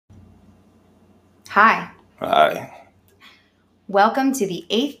Hi. Hi. Welcome to the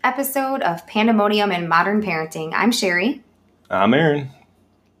 8th episode of Pandemonium and Modern Parenting. I'm Sherry. I'm Aaron.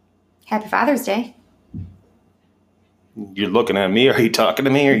 Happy Father's Day. You're looking at me. Are you talking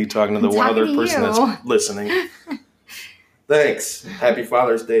to me or are you talking to the one other person you. that's listening? Thanks. Happy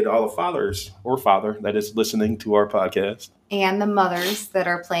Father's Day to all the fathers or father that is listening to our podcast. And the mothers that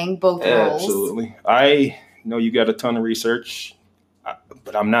are playing both roles. Absolutely. I know you got a ton of research,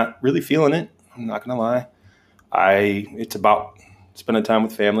 but I'm not really feeling it. I'm not going to lie. It's about spending time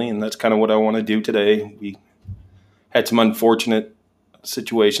with family, and that's kind of what I want to do today. We had some unfortunate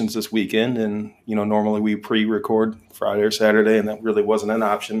situations this weekend, and normally we pre-record Friday or Saturday, and that really wasn't an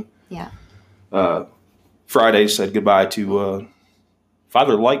option. Yeah. Friday said goodbye to a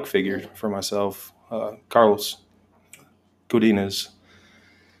father-like figure for myself, Carlos Godinez.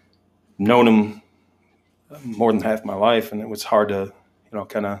 Known him more than half my life, and it was hard to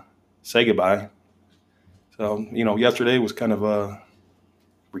kind of say goodbye. So yesterday was kind of a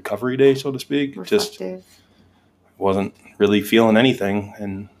recovery day, so to speak. Reflective. Just wasn't really feeling anything,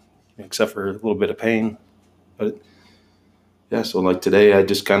 and except for a little bit of pain. But yeah, so like today, I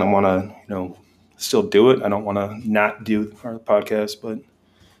just kind of want to still do it. I don't want to not do our podcast, but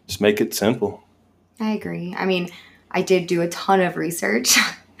just make it simple. I agree. I mean, I did do a ton of research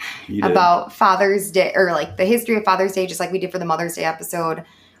about Father's Day, or like the history of Father's Day, just like we did for the Mother's Day episode.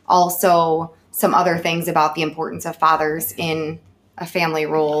 Also, some other things about the importance of fathers in a family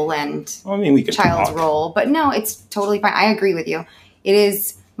role and we could child's talk. role. But no, it's totally fine. I agree with you. It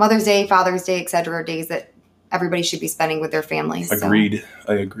is Mother's Day, Father's Day, etc. days that everybody should be spending with their families. Agreed.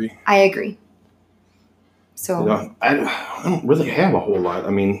 So. I agree. So I don't really have a whole lot. I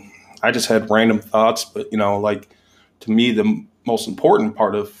mean, I just had random thoughts, but like to me, the most important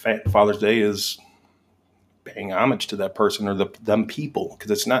part of Father's Day is paying homage to that person or them people, because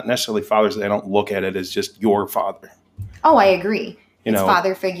it's not necessarily Father's Day. I don't look at it as just your father. Oh, I agree. It's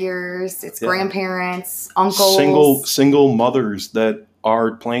father figures, it's grandparents, uncles. Single mothers that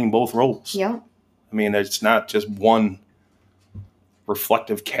are playing both roles. Yep. I mean, it's not just one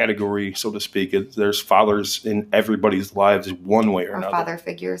reflective category, so to speak. There's fathers in everybody's lives one way or another. Father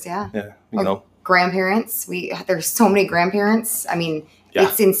figures, yeah. Yeah, grandparents. There's so many grandparents. I mean,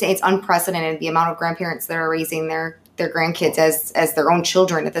 It's insane. It's unprecedented, the amount of grandparents that are raising their grandkids as their own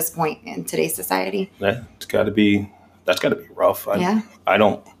children at this point in today's society. That's got to be rough. I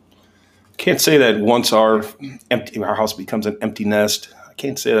can't say that once our house becomes an empty nest. I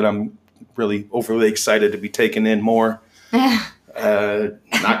can't say that I'm really overly excited to be taken in more. Not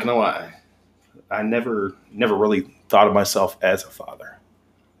gonna lie, I never really thought of myself as a father.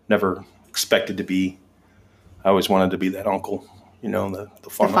 Never expected to be. I always wanted to be that uncle. The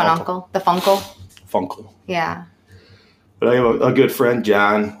fun uncle. The Funkle. Yeah. But I have a good friend,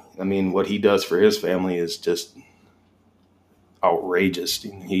 John. I mean, what he does for his family is just outrageous.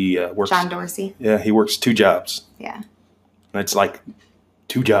 He works. John Dorsey. Yeah, he works 2 jobs. Yeah. And it's like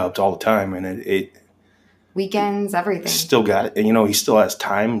 2 jobs all the time, and it weekends, everything. Still got it, and he still has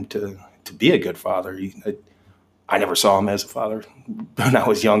time to be a good father. I never saw him as a father when I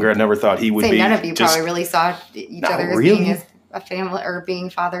was younger. I never thought he would be. None of you probably really saw each other as being as a family or being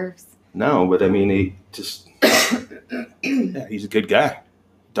fathers. No, but I mean, he just he's a good guy.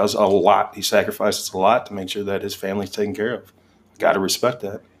 Does a lot. He sacrifices a lot to make sure that his family's taken care of. Got to respect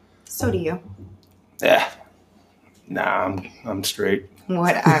that. So do you. Yeah. Nah, I'm straight.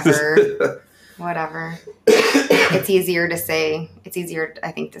 Whatever. Whatever. It's easier to say. It's easier,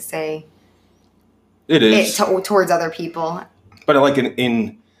 I think, to say. It is. Towards other people. But like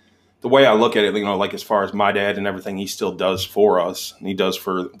in the way I look at it, like as far as my dad and everything he still does for us, and he does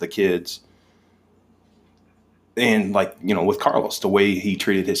for the kids. And like, with Carlos, the way he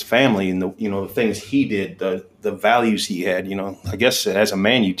treated his family and the things he did, the values he had, I guess as a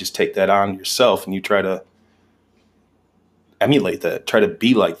man, you just take that on yourself and you try to emulate that, try to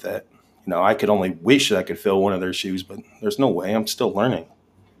be like that. I could only wish that I could fill one of their shoes, but there's no way. I'm still learning.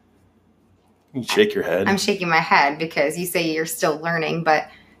 You shake your head. I'm shaking my head because you say you're still learning, but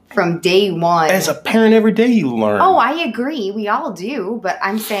from day one. As a parent, every day you learn. Oh, I agree. We all do. But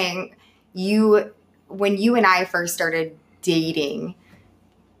I'm saying when you and I first started dating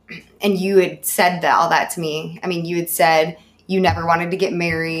and you had said all that to me, I mean, you had said you never wanted to get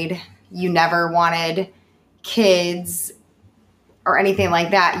married. You never wanted kids or anything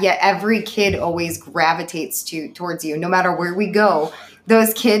like that. Yet every kid always gravitates towards you, no matter where we go.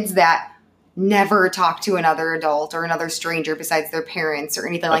 Those kids that never talk to another adult or another stranger besides their parents or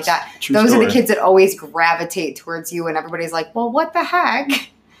anything like that. Those are the kids that always gravitate towards you, and everybody's like, well, what the heck?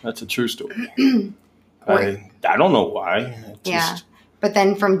 That's a true story. I don't know why. But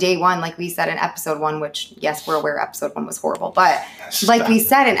then from day one, like we said in episode 1, which, yes, we're aware episode 1 was horrible. But like we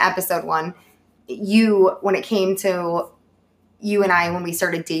said in episode 1, when it came to you and I, when we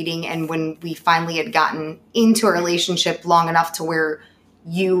started dating and when we finally had gotten into a relationship long enough to where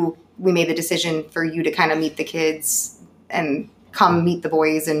we made the decision for you to kind of meet the kids and come meet the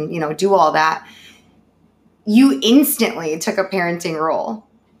boys and, do all that, you instantly took a parenting role.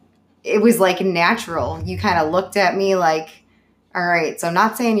 It was like natural. You kind of looked at me like, all right, so I'm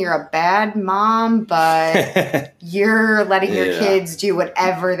not saying you're a bad mom, but you're letting your kids do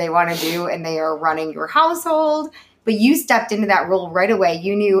whatever they want to do and they are running your household. But you stepped into that role right away.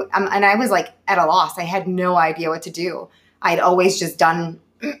 You knew, and I was like at a loss. I had no idea what to do. I'd always just done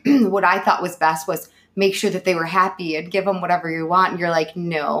what I thought was best, was make sure that they were happy and give them whatever you want. And you're like,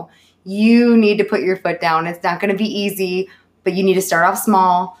 no, you need to put your foot down. It's not going to be easy, but you need to start off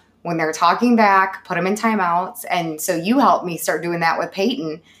small. When they're talking back, put them in timeouts. And so you helped me start doing that with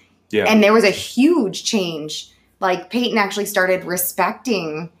Peyton. Yeah. And there was a huge change. Like Peyton actually started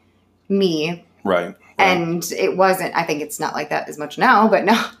respecting me. Right. And it wasn't, I think it's not like that as much now, but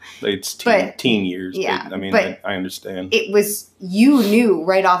no. It's teen years. Yeah. I understand. It was, you knew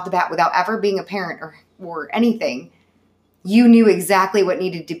right off the bat, without ever being a parent or anything, you knew exactly what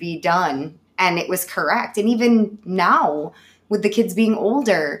needed to be done. And it was correct. And even now, with the kids being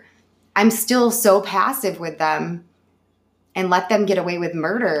older, I'm still so passive with them and let them get away with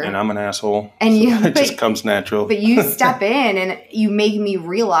murder. And I'm an asshole. And it just comes natural. But you step in and you make me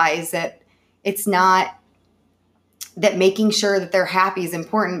realize that it's not that making sure that they're happy is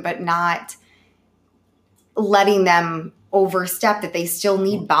important, but not letting them overstep, that they still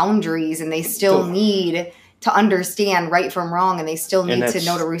need boundaries and they still need to understand right from wrong and they still need to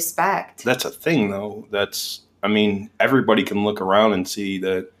know to respect. That's a thing, though. Everybody can look around and see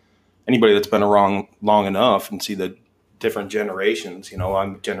that anybody that's been around long enough and see the different generations.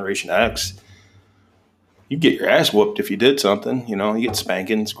 I'm Generation X. You get your ass whooped if you did something. You get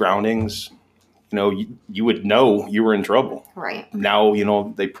spankings, groundings. You would know you were in trouble. Right. Now,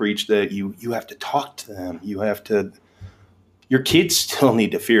 they preach that you have to talk to them. Your kids still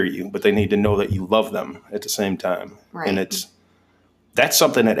need to fear you, but they need to know that you love them at the same time. Right. And that's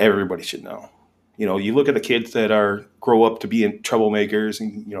something that everybody should know. You look at the kids that grow up to be troublemakers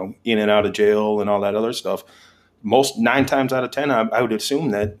and, in and out of jail and all that other stuff. 9 times out of 10, I would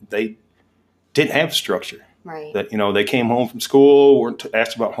assume that they didn't have structure. Right. That, they came home from school, weren't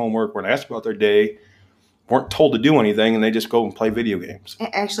asked about homework, weren't asked about their day, weren't told to do anything, and they just go and play video games.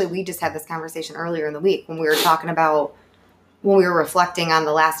 Actually, we just had this conversation earlier in the week when we were reflecting on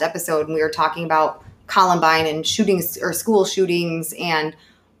the last episode, and we were talking about Columbine and shootings or school shootings and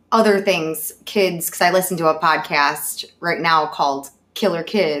other things, kids, because I listen to a podcast right now called Killer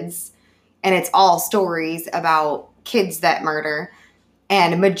Kids, and it's all stories about kids that murder.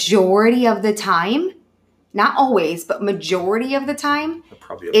 And majority of the time, not always, but majority of the time, they're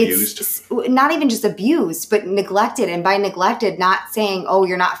probably abused. It's not even just abused, but neglected. And by neglected, not saying, oh,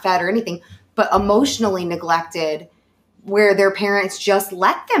 you're not fed or anything, but emotionally neglected, where their parents just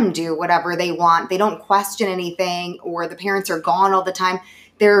let them do whatever they want. They don't question anything, or the parents are gone all the time.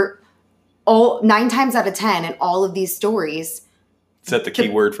 They're 9 times out of 10 in all of these stories. Is that the key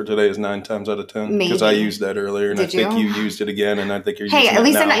word for today, is 9 times out of 10? Maybe. Because I used that earlier, and I think you used it again, and I think you're using it now. Hey, at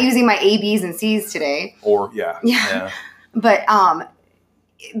least I'm not using my A, B's, and C's today. Or, yeah. But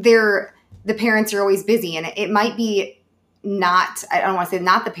the parents are always busy, and it might be not, I don't want to say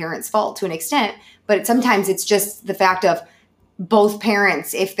not the parents' fault to an extent, but sometimes it's just the fact of both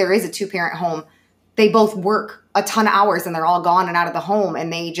parents, if there is a 2-parent home, they both work a ton of hours and they're all gone and out of the home,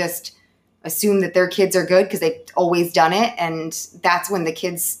 and they just assume that their kids are good because they've always done it. And that's when the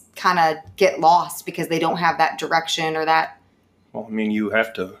kids kind of get lost because they don't have that direction or that. Well, you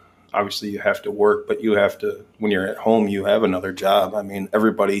have to work, but you have to, when you're at home, you have another job.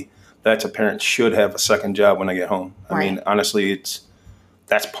 Everybody that's a parent should have a second job when they get home. Honestly,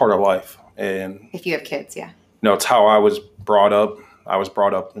 that's part of life. And if you have kids, yeah. It's how I was brought up. I was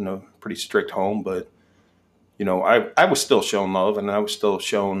brought up in a pretty strict home, but I was still shown love, and I was still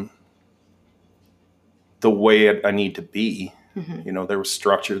shown the way I need to be. Mm-hmm. There was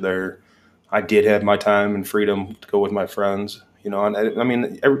structure there. I did have my time and freedom to go with my friends, and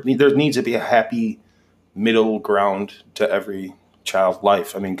there needs to be a happy middle ground to every child's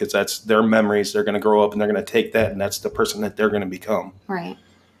life. Because that's their memories. They're going to grow up and they're going to take that, and that's the person that they're going to become. Right.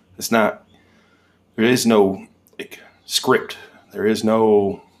 There is no script. There is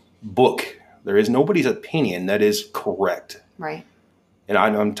no book. There is nobody's opinion that is correct. Right. And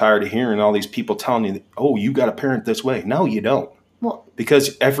I'm tired of hearing all these people telling you, oh, you got to parent this way. No, you don't. Well,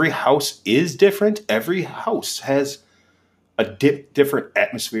 because every house is different. Every house has a different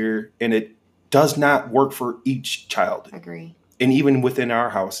atmosphere, and it does not work for each child. Agree. And even within our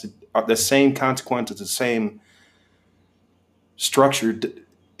house, the same consequences, the same structure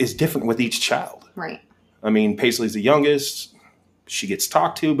is different with each child. Right. I mean, Paisley's the youngest. She gets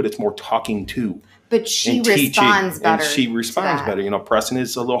talked to, but it's more talking to. But she responds better. And she responds better. You know, Preston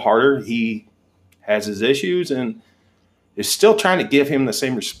is a little harder. He has his issues and is still trying to give him the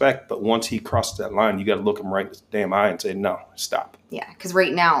same respect. But once he crosses that line, you got to look him right in the damn eye and say, no, stop. Yeah, because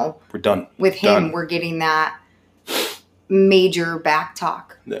right now, we're done. With him, we're getting that major back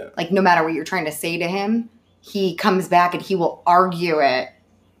talk. Yeah. Like, no matter what you're trying to say to him, he comes back and he will argue it.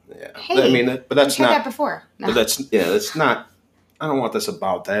 Yeah. Hey, I mean, but that's not that before. No. But that's not. I don't want this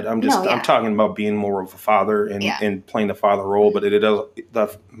about that. I'm talking about being more of a father and playing the father role. But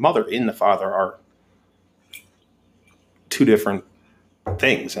the mother and the father are two different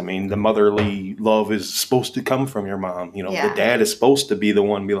things. I mean, the motherly love is supposed to come from your mom. You know, the dad is supposed to be the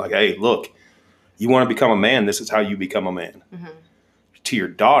one to be like, hey, look, you want to become a man. This is how you become a man. Mm-hmm. To your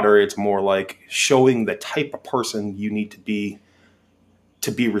daughter, it's more like showing the type of person you need to be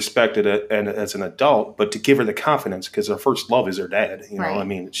respected and as an adult, but to give her the confidence, because her first love is her dad. You know, I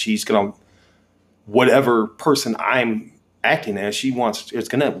mean, she's going to, whatever person I'm acting as, it's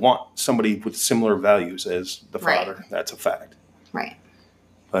going to want somebody with similar values as the father. Right. That's a fact. Right.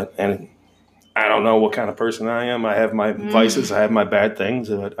 And I don't know what kind of person I am. I have my vices. I have my bad things.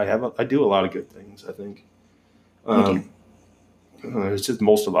 But I do a lot of good things, I think. It's just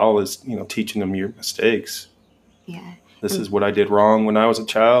most of all is, teaching them your mistakes. Yeah. This is what I did wrong when I was a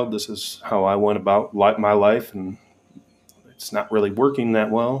child. This is how I went about my life, and it's not really working that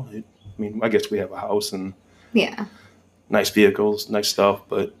well. I guess we have a house and nice vehicles, nice stuff,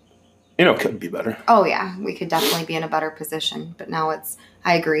 but it could be better. Oh yeah, we could definitely be in a better position. But now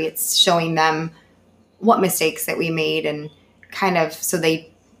I agree. It's showing them what mistakes that we made, and kind of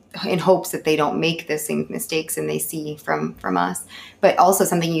in hopes that they don't make the same mistakes and they see from us. But also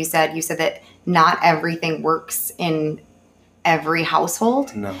something you said that not everything works in every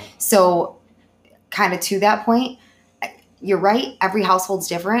household. No. So kind of to that point, you're right. Every household's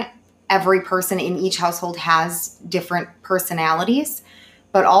different. Every person in each household has different personalities,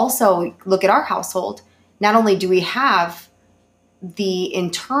 but also look at our household. Not only do we have the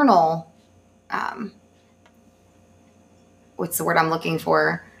internal, what's the word I'm looking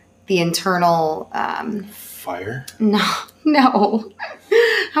for? The internal, fire? No. I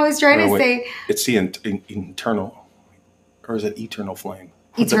was trying to say. It's the internal. Or is it eternal flame?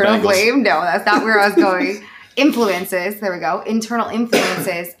 Eternal flame? No, that's not where I was going. Influences. There we go. Internal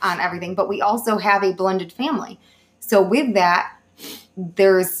influences on everything. But we also have a blended family. So with that,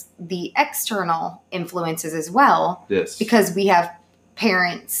 there's the external influences as well. Yes. Because we have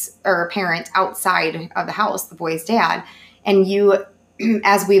parents or a parent outside of the house, the boy's dad. And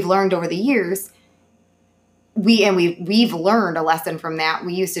as we've learned over the years, we've learned a lesson from that.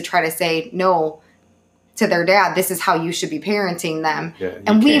 We used to try to say no to their dad. This is how you should be parenting them. Yeah,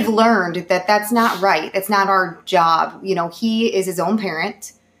 and we've learned that that's not right. That's not our job. He is his own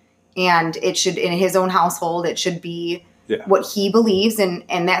parent, and it should, in his own household, it should be what he believes. And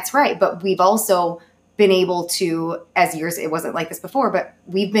that's right. But we've also been able to, as years, it wasn't like this before, but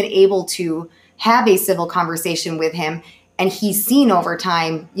we've been able to have a civil conversation with him. And he's seen over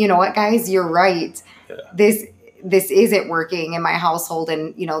time, you know what, guys, you're right. Yeah. This isn't working in my household,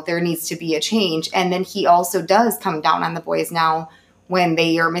 and, there needs to be a change. And then he also does come down on the boys now when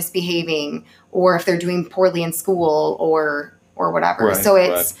they are misbehaving, or if they're doing poorly in school or whatever. Right, so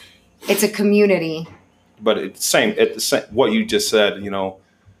it's a community. But it's what you just said,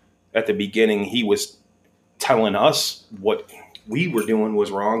 at the beginning, he was telling us what we were doing was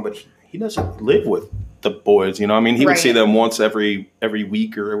wrong, but he doesn't live with the boys, he would see them once every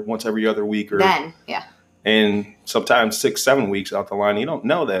week or once every other week, or then, yeah. And sometimes 6-7 weeks out the line, you don't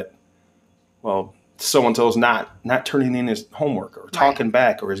know that, well, so-and-so's not turning in his homework or talking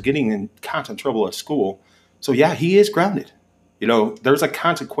back or is getting in constant trouble at school. So yeah, he is grounded. There's a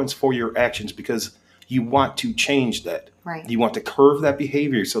consequence for your actions because you want to change that. Right. You want to curve that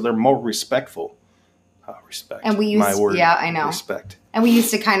behavior so they're more respectful. Respect. And we used, I know. Respect. And we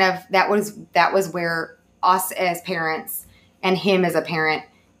used to that was where us as parents and him as a parent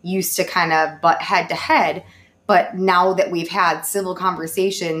used to kind of butt head to head. But now that we've had civil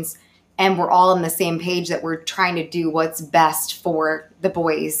conversations and we're all on the same page that we're trying to do what's best for the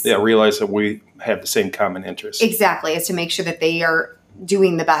boys. Yeah, realize that we have the same common interest. Exactly, is to make sure that they are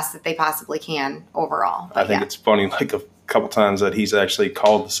doing the best that they possibly can overall. But I think it's funny, like a couple times that he's actually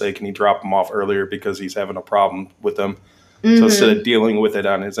called to say, can he drop them off earlier because he's having a problem with them. Mm-hmm. So instead of dealing with it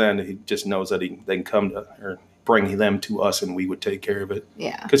on his end, he just knows that they can come to, or bring them to us and we would take care of it.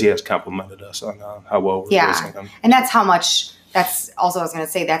 Yeah. Because he has complimented us on how well we're raising them. And that's how much, that's also I was going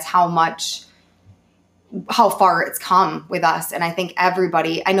to say, that's how far it's come with us. And I think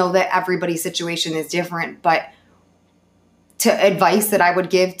I know that everybody's situation is different, but advice that I would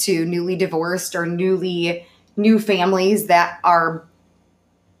give to newly divorced or new families that are,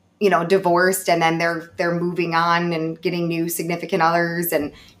 divorced and then they're moving on and getting new significant others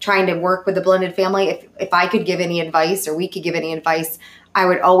and trying to work with a blended family. If I could give any advice or we could give any advice, I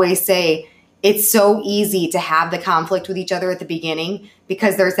would always say it's so easy to have the conflict with each other at the beginning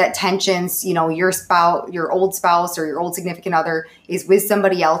because there's that tensions, your spouse, your old spouse or your old significant other is with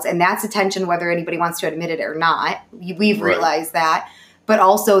somebody else. And that's a tension whether anybody wants to admit it or not. We've realized that. But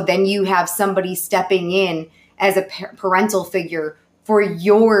also then you have somebody stepping in as a parental figure for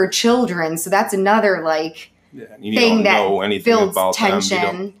your children. So that's another you thing don't know anything builds about tension.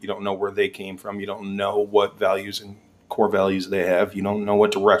 Them. You don't know where they came from. You don't know what values and core values they have. You don't know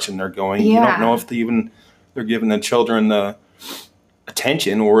what direction they're going. You don't know if they're giving the children the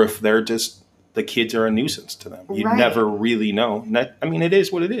attention or if they're just the kids are a nuisance to them. You never really know. And it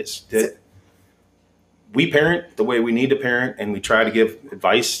is what it is. We parent the way we need to parent and we try to give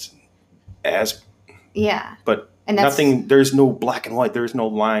advice but there's no black and white. There's no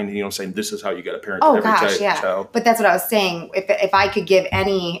line, saying this is how you got to parent every child. But that's what I was saying. If I could give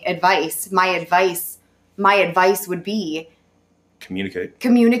any advice, my advice would be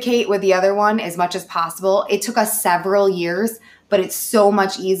communicate with the other one as much as possible. It took us several years, but it's so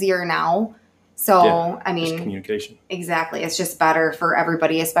much easier now. So, just communication. Exactly. It's just better for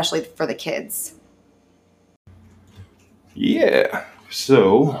everybody, especially for the kids. Yeah.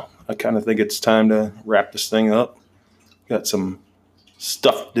 So I kind of think it's time to wrap this thing up. Got some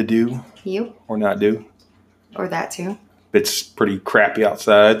stuff to do. Or not do. Or that too. It's pretty crappy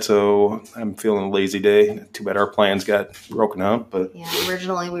outside, so I'm feeling a lazy day. Too bad our plans got broken up. But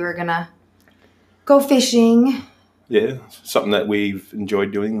originally we were going to go fishing. Yeah, something that we've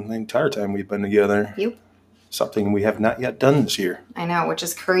enjoyed doing the entire time we've been together. Something we have not yet done this year. I know, which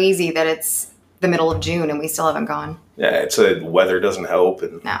is crazy that it's the middle of June and we still haven't gone. Yeah, the weather doesn't help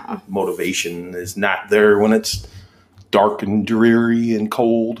and motivation is not there when it's dark and dreary and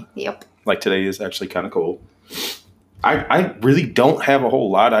cold. Like today is actually kind of cold. I really don't have a whole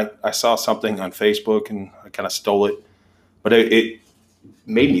lot. I saw something on Facebook and I kind of stole it. But it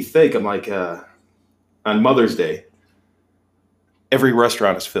made me think, I'm like, on Mother's Day, every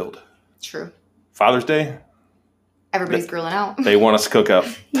restaurant is filled. True. Father's Day, everybody's grilling out. They want us to cook up.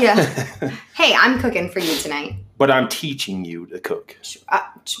 Hey, I'm cooking for you tonight. But I'm teaching you to cook.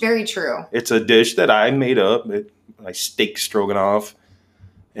 Very true. It's a dish that I made up. My steak stroganoff.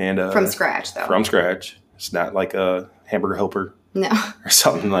 And from scratch, though. From scratch. It's not like a Hamburger Helper. No. Or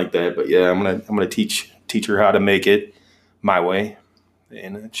something like that. But yeah, I'm gonna teach her how to make it my way.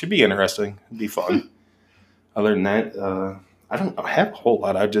 And it should be interesting. It'd be fun. Other than that, I don't have a whole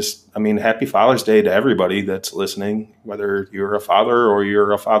lot. Happy Father's Day to everybody that's listening, whether you're a father or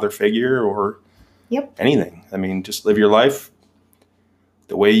you're a father figure or anything. Just live your life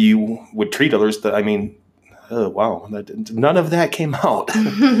the way you would treat others. None of that came out.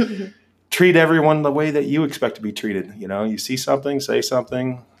 Treat everyone the way that you expect to be treated. You see something, say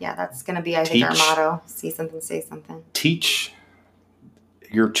something. Yeah, that's going to be, I think, our motto. See something, say something. Teach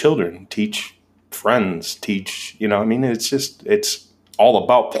your children. Teach friends. Teach, it's all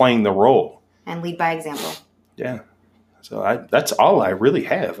about playing the role. And lead by example. Yeah. So that's all I really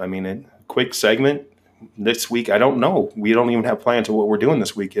have. A quick segment. This week, I don't know. We don't even have plans of what we're doing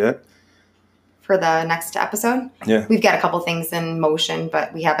this week yet. For the next episode? Yeah. We've got a couple things in motion,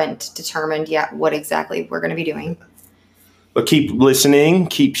 but we haven't determined yet what exactly we're going to be doing. But keep listening.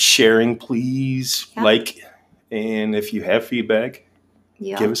 Keep sharing, please. And if you have feedback,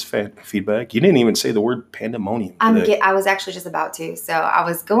 give us feedback. You didn't even say the word pandemonium today. I was actually just about to. So I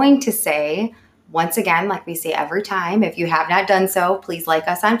was going to say, once again, like we say every time, if you have not done so, please like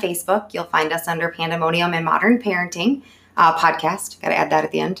us on Facebook. You'll find us under Pandemonium and Modern Parenting podcast. Got to add that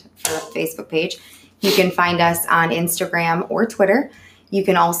at the end for the Facebook page. You can find us on Instagram or Twitter. You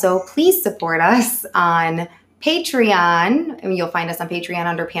can also please support us on Patreon. You'll find us on Patreon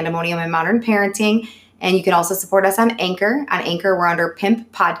under Pandemonium and Modern Parenting. And you can also support us on Anchor. On Anchor, we're under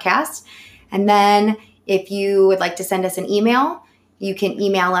Pimp Podcast. And then if you would like to send us an email, you can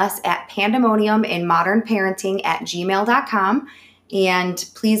email us at pandemoniumandmodernparenting@gmail.com. And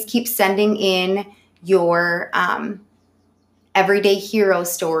please keep sending in your everyday hero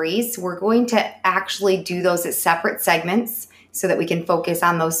stories. We're going to actually do those as separate segments so that we can focus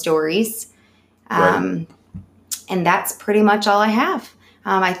on those stories. And that's pretty much all I have.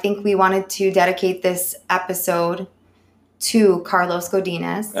 I think we wanted to dedicate this episode to Carlos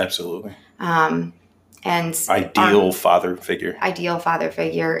Godinez. Absolutely. And ideal father figure. Ideal father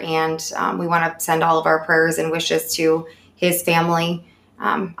figure. And we want to send all of our prayers and wishes to his family,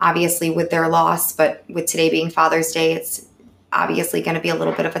 obviously with their loss, but with today being Father's Day, it's obviously going to be a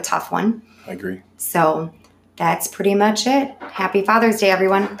little bit of a tough one. I agree. So that's pretty much it. Happy Father's Day,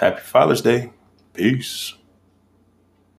 everyone. Happy Father's Day. Peace.